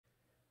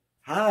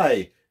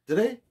Hi,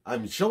 today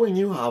I'm showing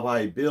you how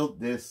I built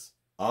this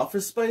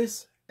office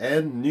space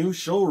and new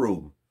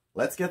showroom.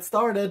 Let's get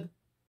started.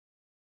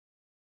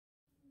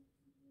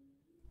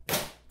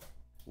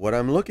 What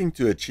I'm looking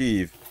to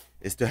achieve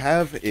is to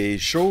have a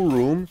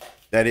showroom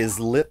that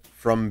is lit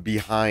from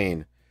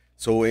behind.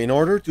 So in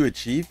order to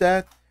achieve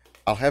that,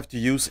 I'll have to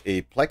use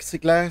a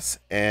plexiglass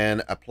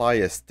and apply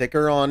a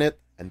sticker on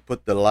it and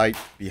put the light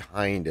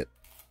behind it.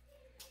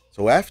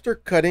 So after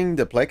cutting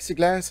the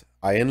plexiglass,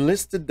 I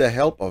enlisted the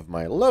help of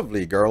my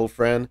lovely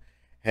girlfriend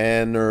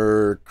and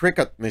her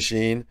Cricut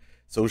machine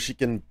so she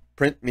can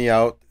print me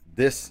out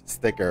this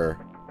sticker.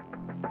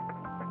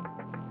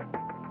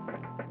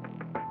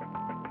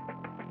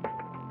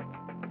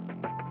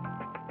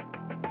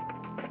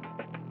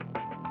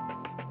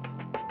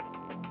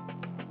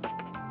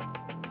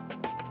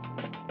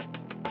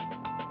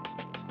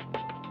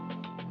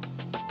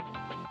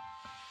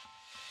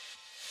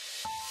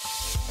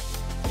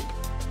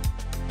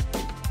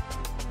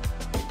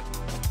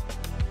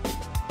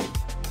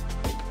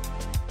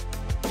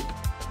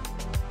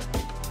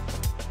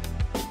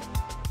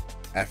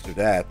 After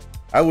that,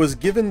 I was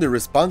given the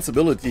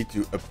responsibility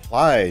to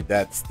apply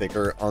that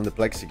sticker on the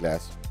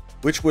plexiglass,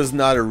 which was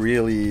not a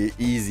really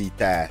easy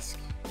task.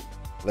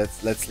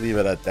 Let's leave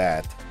it at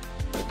that.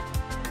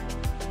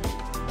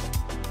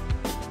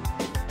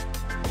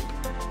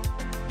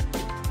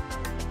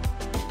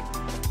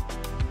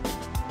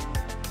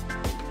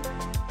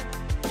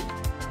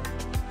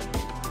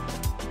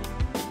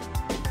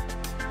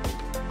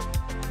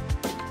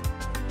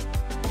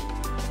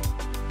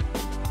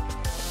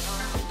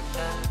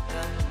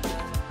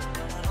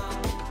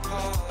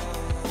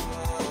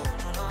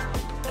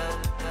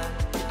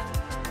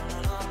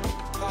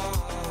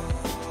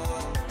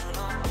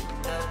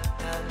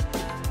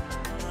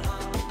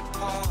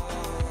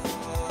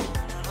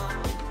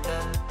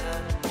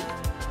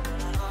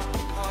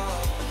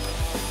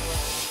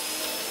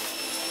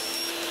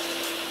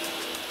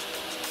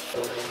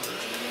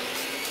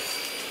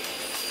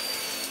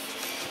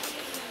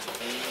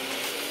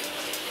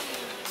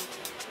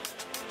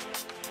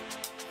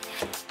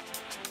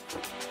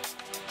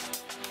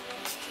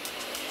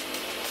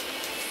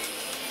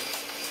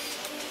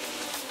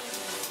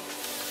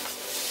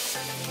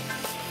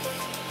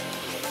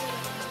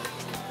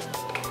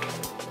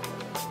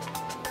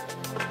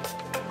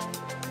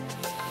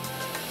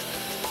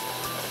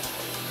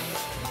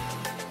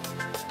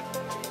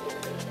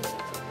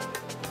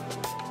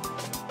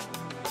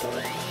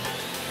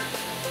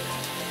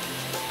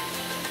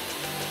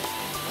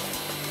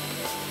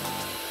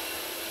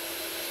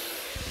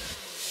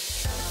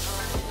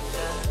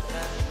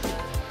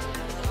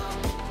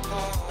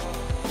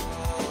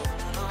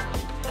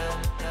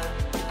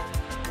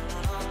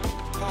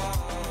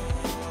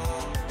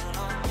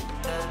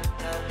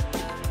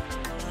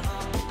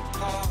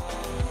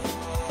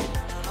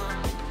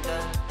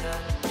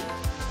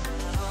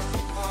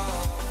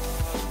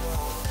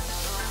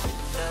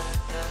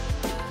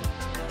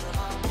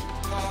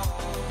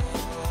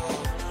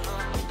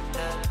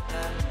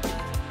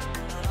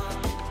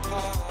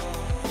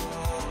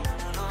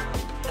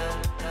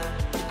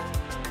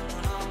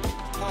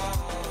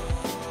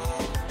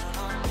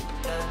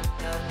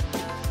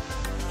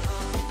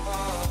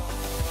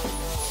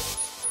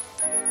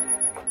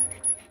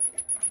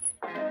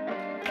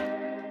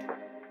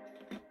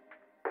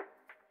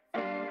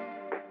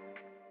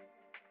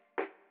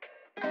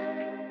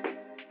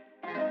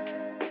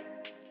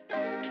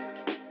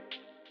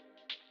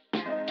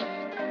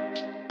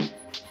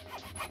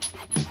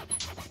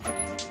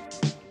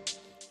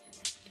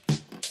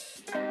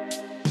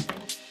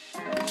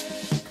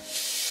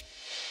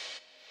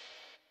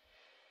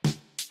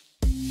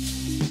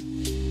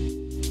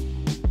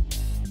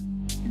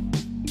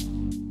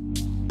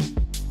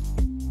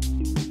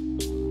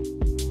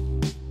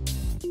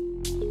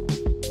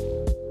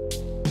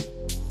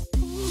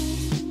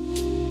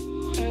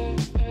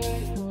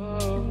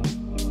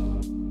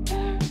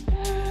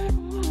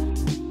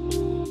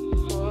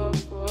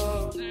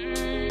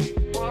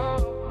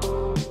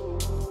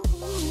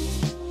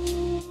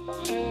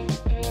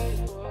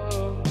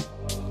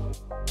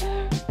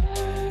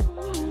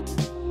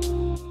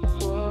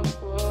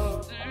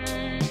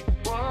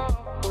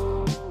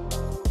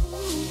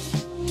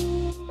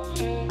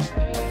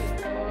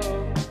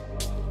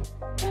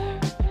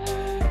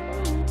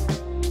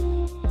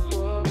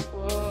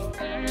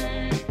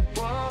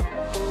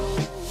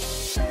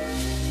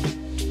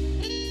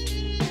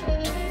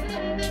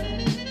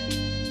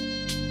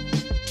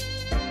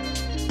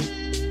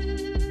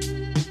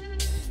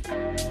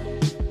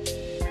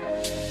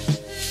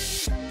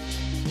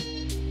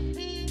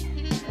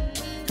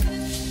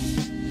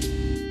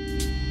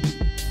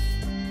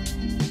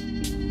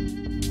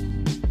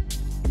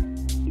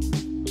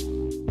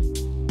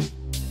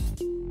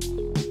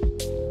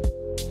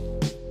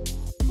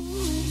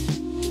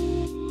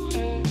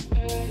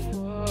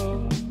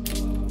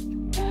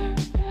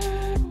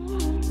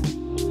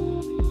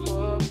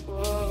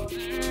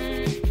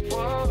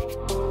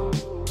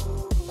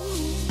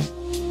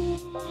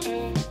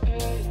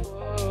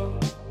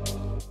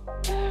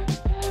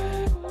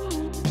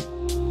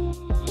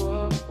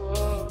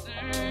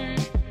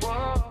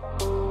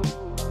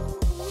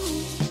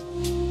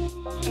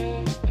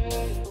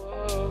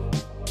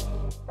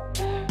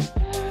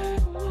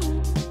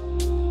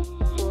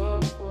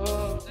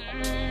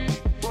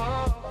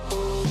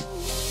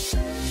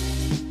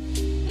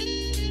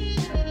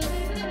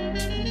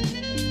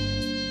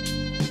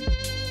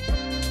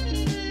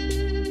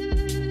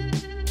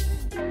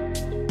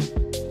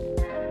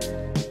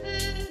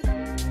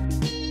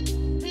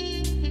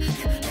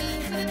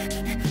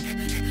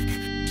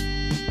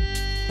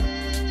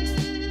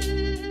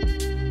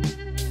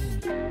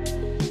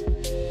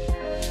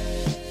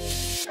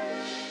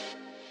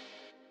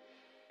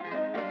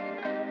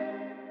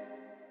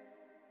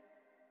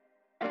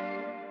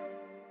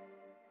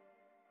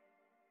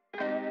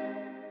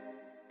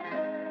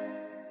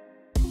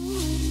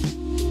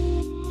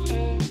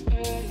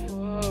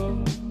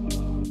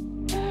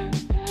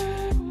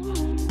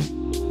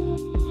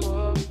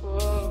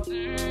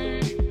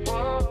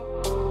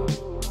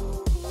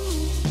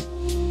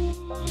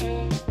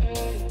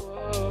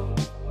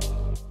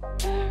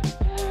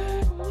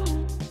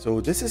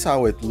 So this is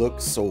how it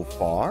looks so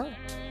far.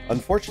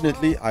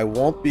 Unfortunately, I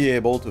won't be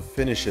able to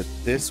finish it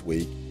this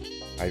week.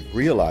 I've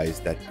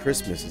realized that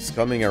Christmas is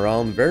coming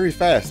around very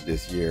fast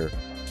this year.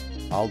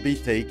 I'll be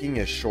taking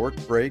a short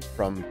break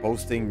from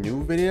posting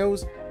new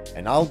videos,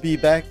 and I'll be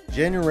back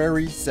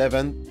January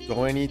 7th,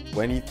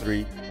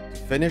 2023 to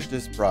finish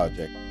this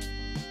project.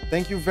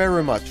 Thank you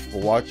very much for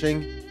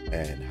watching,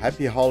 and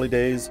happy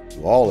holidays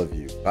to all of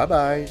you. Bye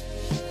bye.